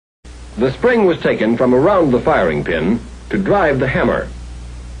The spring was taken from around the firing pin to drive the hammer.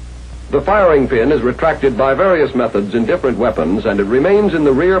 The firing pin is retracted by various methods in different weapons, and it remains in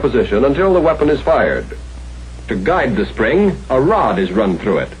the rear position until the weapon is fired. To guide the spring, a rod is run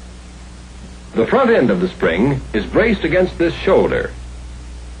through it. The front end of the spring is braced against this shoulder.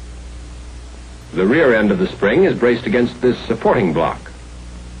 The rear end of the spring is braced against this supporting block.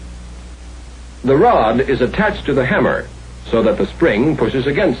 The rod is attached to the hammer so that the spring pushes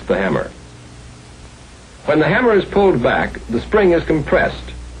against the hammer. When the hammer is pulled back, the spring is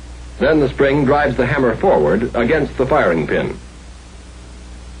compressed. Then the spring drives the hammer forward against the firing pin.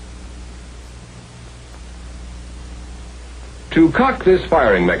 To cock this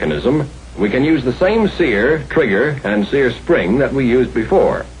firing mechanism, we can use the same sear, trigger, and sear spring that we used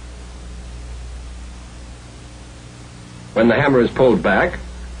before. When the hammer is pulled back,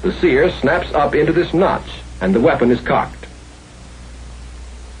 the sear snaps up into this notch, and the weapon is cocked.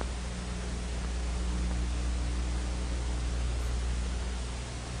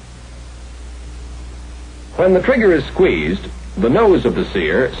 When the trigger is squeezed, the nose of the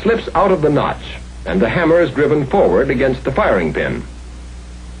sear slips out of the notch, and the hammer is driven forward against the firing pin.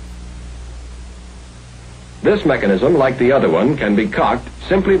 This mechanism, like the other one, can be cocked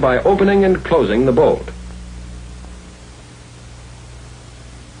simply by opening and closing the bolt.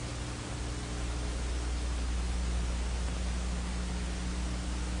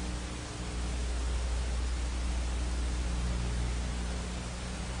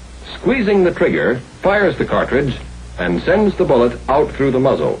 Squeezing the trigger fires the cartridge and sends the bullet out through the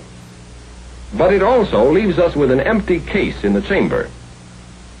muzzle. But it also leaves us with an empty case in the chamber.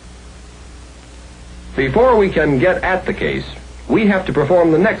 Before we can get at the case, we have to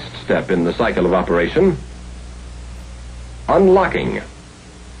perform the next step in the cycle of operation: unlocking.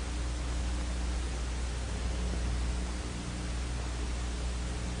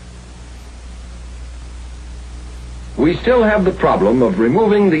 We still have the problem of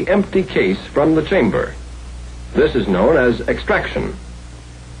removing the empty case from the chamber. This is known as extraction.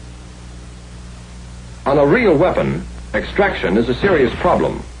 On a real weapon, extraction is a serious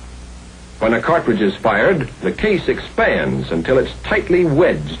problem. When a cartridge is fired, the case expands until it's tightly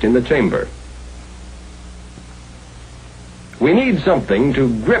wedged in the chamber. We need something to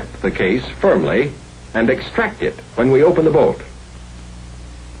grip the case firmly and extract it when we open the bolt.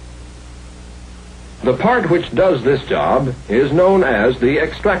 The part which does this job is known as the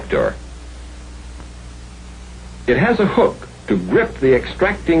extractor. It has a hook to grip the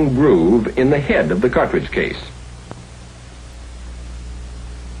extracting groove in the head of the cartridge case.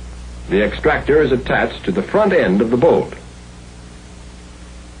 The extractor is attached to the front end of the bolt.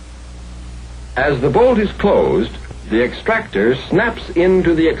 As the bolt is closed, the extractor snaps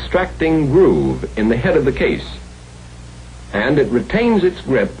into the extracting groove in the head of the case, and it retains its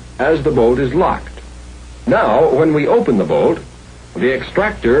grip as the bolt is locked. Now, when we open the bolt, the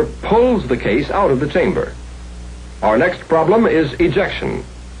extractor pulls the case out of the chamber. Our next problem is ejection,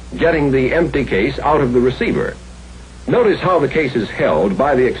 getting the empty case out of the receiver. Notice how the case is held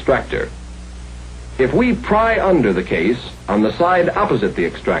by the extractor. If we pry under the case on the side opposite the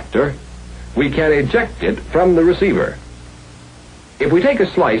extractor, we can eject it from the receiver. If we take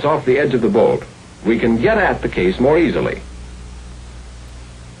a slice off the edge of the bolt, we can get at the case more easily.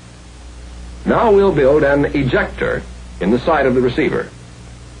 Now we'll build an ejector in the side of the receiver.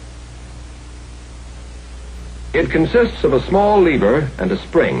 It consists of a small lever and a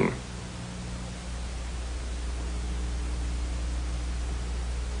spring.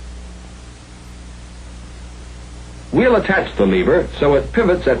 We'll attach the lever so it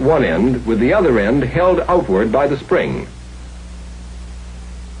pivots at one end with the other end held outward by the spring.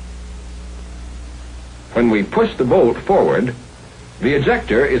 When we push the bolt forward, the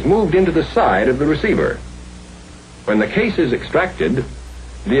ejector is moved into the side of the receiver. When the case is extracted,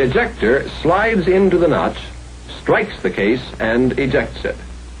 the ejector slides into the notch, strikes the case, and ejects it.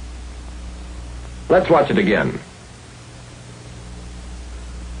 Let's watch it again.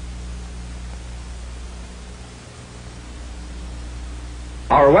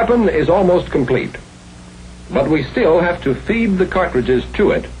 Our weapon is almost complete, but we still have to feed the cartridges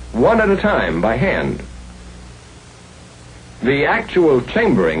to it one at a time by hand. The actual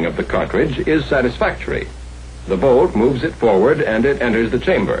chambering of the cartridge is satisfactory. The bolt moves it forward and it enters the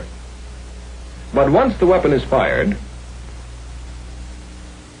chamber. But once the weapon is fired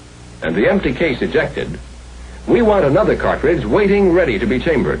and the empty case ejected, we want another cartridge waiting ready to be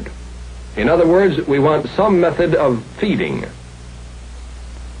chambered. In other words, we want some method of feeding.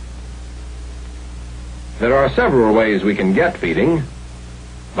 There are several ways we can get feeding: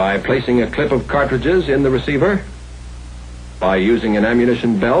 by placing a clip of cartridges in the receiver, by using an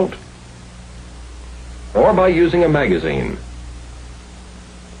ammunition belt, or by using a magazine.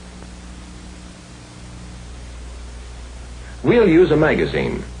 We'll use a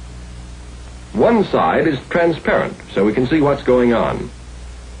magazine. One side is transparent, so we can see what's going on.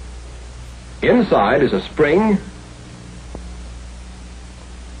 Inside is a spring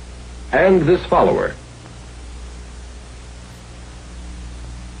and this follower.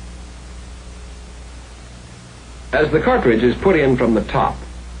 As the cartridge is put in from the top,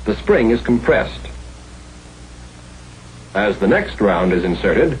 the spring is compressed. As the next round is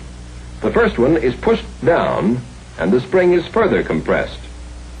inserted, the first one is pushed down and the spring is further compressed.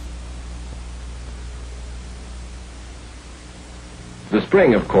 The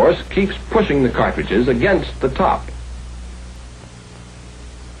spring, of course, keeps pushing the cartridges against the top.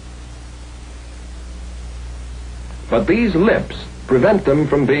 But these lips prevent them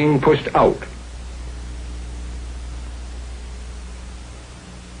from being pushed out.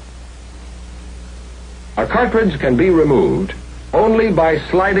 A cartridge can be removed only by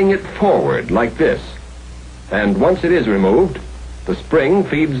sliding it forward like this. And once it is removed, the spring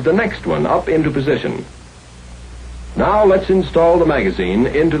feeds the next one up into position. Now let's install the magazine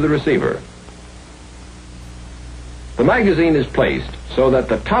into the receiver. The magazine is placed so that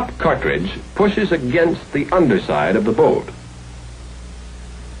the top cartridge pushes against the underside of the bolt.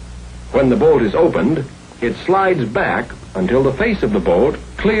 When the bolt is opened, it slides back until the face of the bolt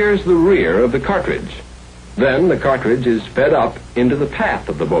clears the rear of the cartridge. Then the cartridge is fed up into the path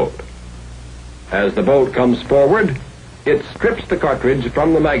of the bolt. As the bolt comes forward, it strips the cartridge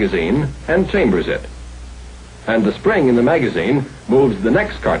from the magazine and chambers it. And the spring in the magazine moves the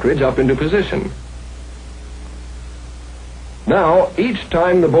next cartridge up into position. Now, each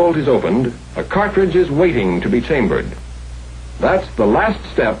time the bolt is opened, a cartridge is waiting to be chambered. That's the last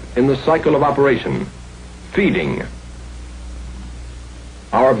step in the cycle of operation, feeding.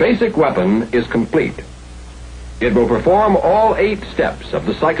 Our basic weapon is complete. It will perform all 8 steps of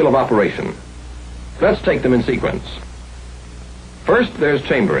the cycle of operation. Let's take them in sequence. First, there's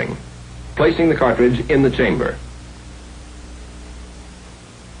chambering, placing the cartridge in the chamber.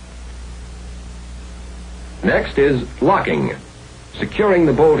 Next is locking, securing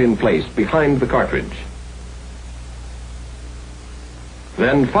the bolt in place behind the cartridge.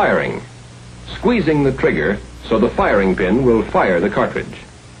 Then firing, squeezing the trigger so the firing pin will fire the cartridge.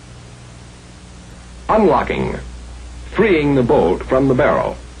 Unlocking, freeing the bolt from the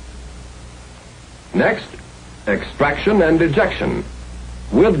barrel. Next, extraction and ejection,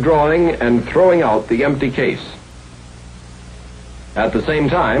 withdrawing and throwing out the empty case. At the same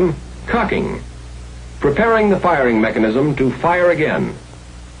time, cocking, preparing the firing mechanism to fire again.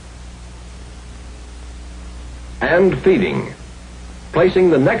 And feeding,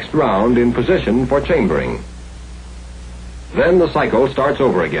 placing the next round in position for chambering. Then the cycle starts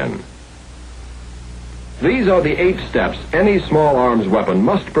over again. These are the 8 steps any small arms weapon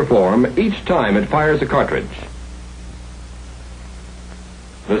must perform each time it fires a cartridge.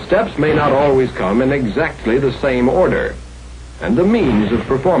 The steps may not always come in exactly the same order, and the means of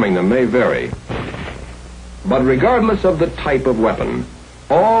performing them may vary. But regardless of the type of weapon,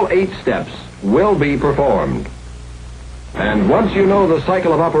 all 8 steps will be performed. And once you know the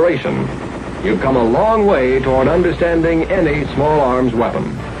cycle of operation, you've come a long way toward understanding any small arms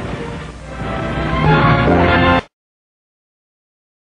weapon.